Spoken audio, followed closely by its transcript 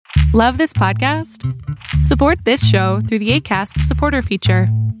Love this podcast? Support this show through the Acast supporter feature.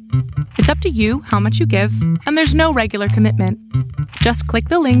 It's up to you how much you give, and there's no regular commitment. Just click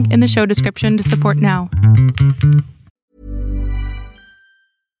the link in the show description to support now.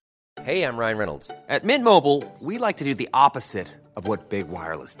 Hey, I'm Ryan Reynolds. At Mint Mobile, we like to do the opposite of what Big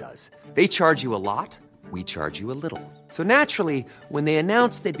Wireless does. They charge you a lot, we charge you a little. So naturally, when they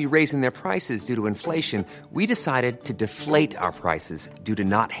announced they'd be raising their prices due to inflation, we decided to deflate our prices due to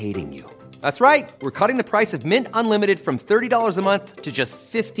not hating you. That's right. We're cutting the price of Mint Unlimited from $30 a month to just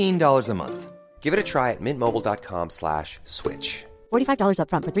 $15 a month. Give it a try at mintmobile.com/switch. $45 up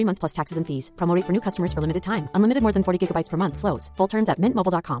front for 3 months plus taxes and fees. Promo rate for new customers for limited time. Unlimited more than 40 gigabytes per month. Slows full terms at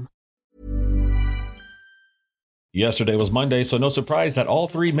mintmobile.com. Yesterday was Monday, so no surprise that all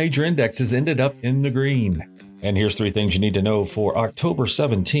three major indexes ended up in the green. And here's three things you need to know for October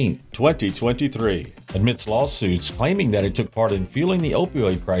 17th, 2023. Amidst lawsuits claiming that it took part in fueling the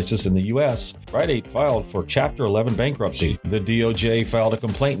opioid crisis in the U.S., Rite Aid filed for Chapter 11 bankruptcy. The DOJ filed a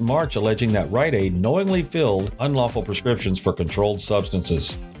complaint in March alleging that Rite Aid knowingly filled unlawful prescriptions for controlled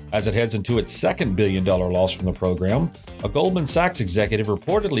substances. As it heads into its second billion-dollar loss from the program, a Goldman Sachs executive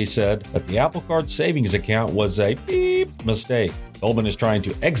reportedly said that the Apple Card savings account was a beep mistake. Goldman is trying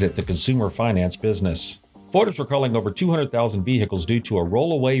to exit the consumer finance business. Ford is recalling over 200,000 vehicles due to a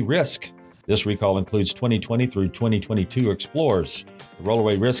rollaway risk. This recall includes 2020 through 2022 Explorers. The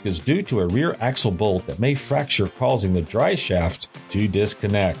rollaway risk is due to a rear axle bolt that may fracture, causing the drive shaft to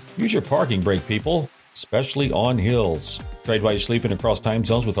disconnect. Use your parking brake, people, especially on hills. Trade while you're sleeping across time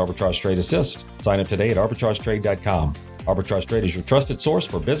zones with Arbitrage Trade Assist. Sign up today at arbitragetrade.com. Arbitrage Trade is your trusted source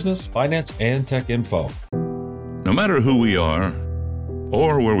for business, finance, and tech info. No matter who we are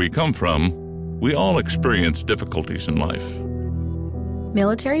or where we come from, we all experience difficulties in life.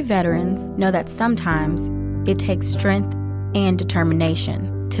 Military veterans know that sometimes it takes strength and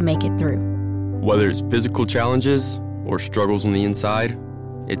determination to make it through. Whether it's physical challenges or struggles on the inside,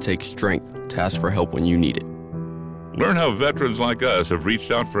 it takes strength to ask for help when you need it. Learn how veterans like us have reached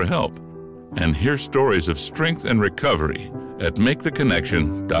out for help and hear stories of strength and recovery at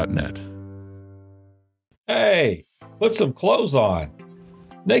MakeTheConnection.net. Hey, put some clothes on.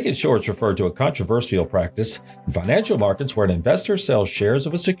 Naked shorts refer to a controversial practice in financial markets where an investor sells shares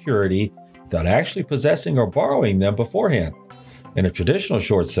of a security without actually possessing or borrowing them beforehand. In a traditional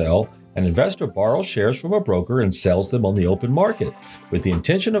short sale, an investor borrows shares from a broker and sells them on the open market with the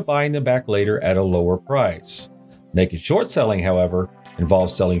intention of buying them back later at a lower price. Naked short selling, however,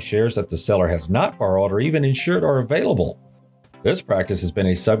 involves selling shares that the seller has not borrowed or even insured are available. This practice has been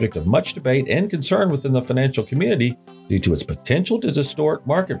a subject of much debate and concern within the financial community due to its potential to distort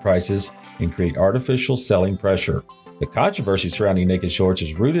market prices and create artificial selling pressure. The controversy surrounding naked shorts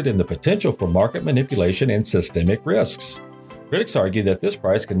is rooted in the potential for market manipulation and systemic risks. Critics argue that this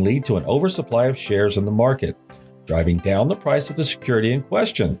price can lead to an oversupply of shares in the market, driving down the price of the security in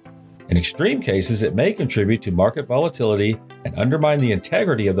question. In extreme cases, it may contribute to market volatility and undermine the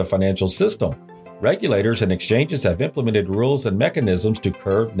integrity of the financial system. Regulators and exchanges have implemented rules and mechanisms to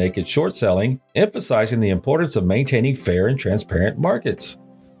curb naked short selling, emphasizing the importance of maintaining fair and transparent markets.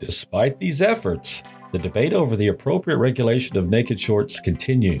 Despite these efforts, the debate over the appropriate regulation of naked shorts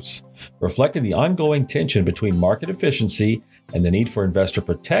continues, reflecting the ongoing tension between market efficiency and the need for investor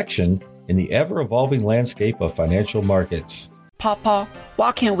protection in the ever-evolving landscape of financial markets. Papa,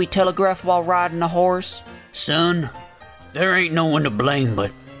 why can't we telegraph while riding a horse? Son, there ain't no one to blame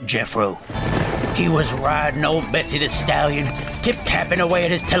but Jeffro. He was riding old Betsy the Stallion, tip-tapping away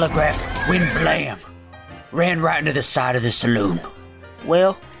at his telegraph, when blam! Ran right into the side of the saloon.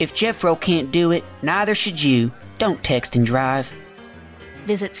 Well, if Jeffro can't do it, neither should you. Don't text and drive.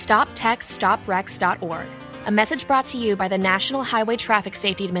 Visit StopTextStopWrecks.org. A message brought to you by the National Highway Traffic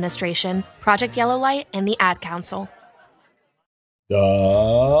Safety Administration, Project Yellow Light, and the Ad Council.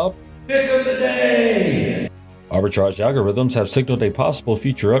 The pick of the day! Arbitrage algorithms have signaled a possible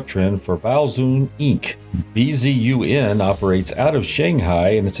future uptrend for Baozun Inc. BZUN operates out of Shanghai,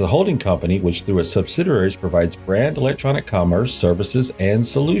 and it's a holding company which through its subsidiaries provides brand electronic commerce, services, and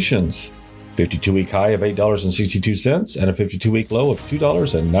solutions. 52-week high of $8.62 and a 52-week low of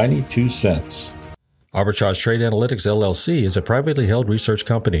 $2.92. Arbitrage Trade Analytics LLC is a privately held research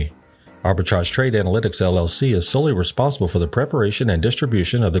company. Arbitrage Trade Analytics LLC is solely responsible for the preparation and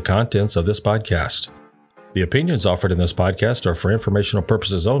distribution of the contents of this podcast. The opinions offered in this podcast are for informational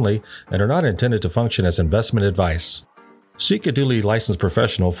purposes only and are not intended to function as investment advice. Seek a duly licensed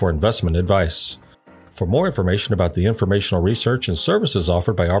professional for investment advice. For more information about the informational research and services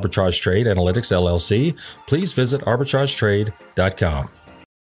offered by Arbitrage Trade Analytics LLC, please visit arbitragetrade.com.